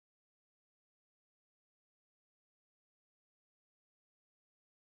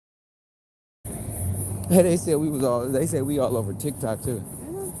Hey, they said we all over TikTok too.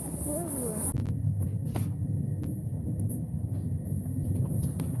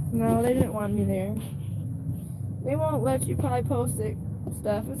 No, they didn't want me there. They won't let you probably post it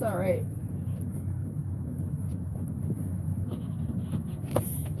stuff. It's alright.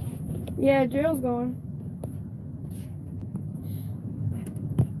 Yeah, Jarryl's going.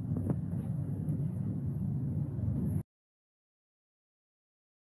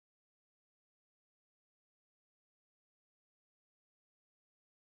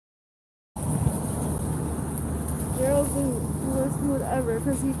 Jarryl's in the worst mood ever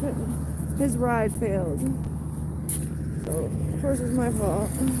because he couldn't. His ride failed. So, of course, it's my fault.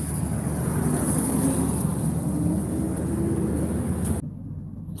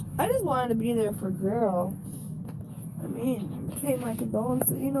 I just wanted to be there for Jarryl. I mean, pay my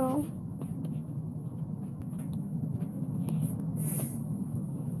condolences, you know.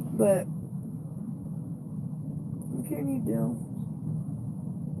 But what can you do?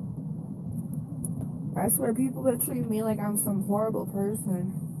 I swear, people that treat me like I'm some horrible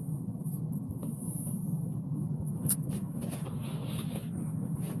person.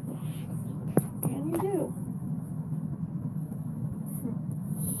 What can you do?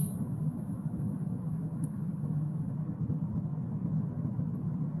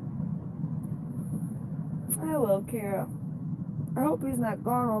 I will care. I hope he's not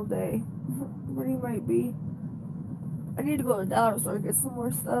gone all day. But he might be. I need to go to the dollar store and get some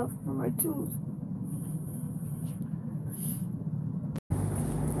more stuff for my tooth.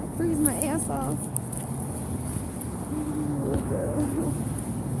 Freeze my ass off.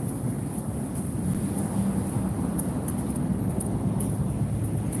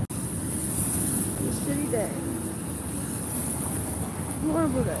 It's a shitty day.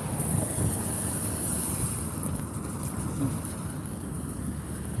 Horrible day.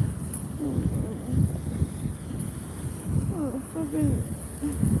 Oh, fucking.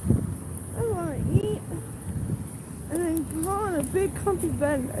 I want to eat. And then go on a big comfy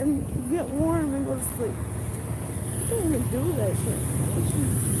bed and get warm and go to sleep. I can't even do that shit.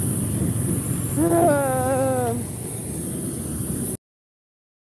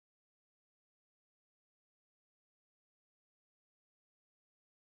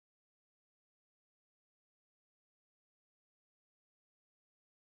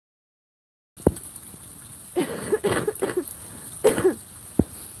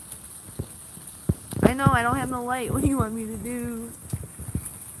 I know I don't have no light. What do you want me to do?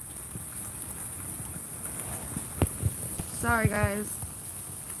 Sorry, guys.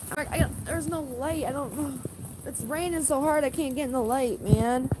 There's no light. I don't know. It's raining so hard I can't get in the light,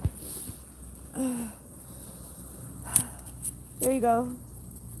 man. There you go.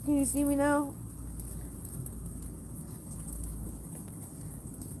 Can you see me now?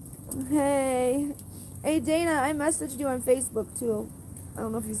 Hey. Hey, Dana, I messaged you on Facebook, too. I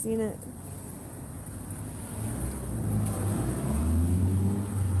don't know if you've seen it.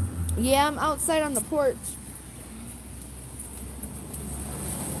 Yeah, I'm outside on the porch.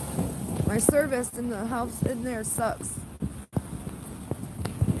 My service in the house in there sucks.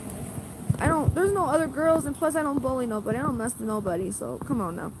 There's no other girls, and plus I don't bully nobody. I don't mess with nobody, so come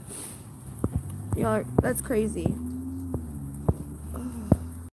on now. That's crazy.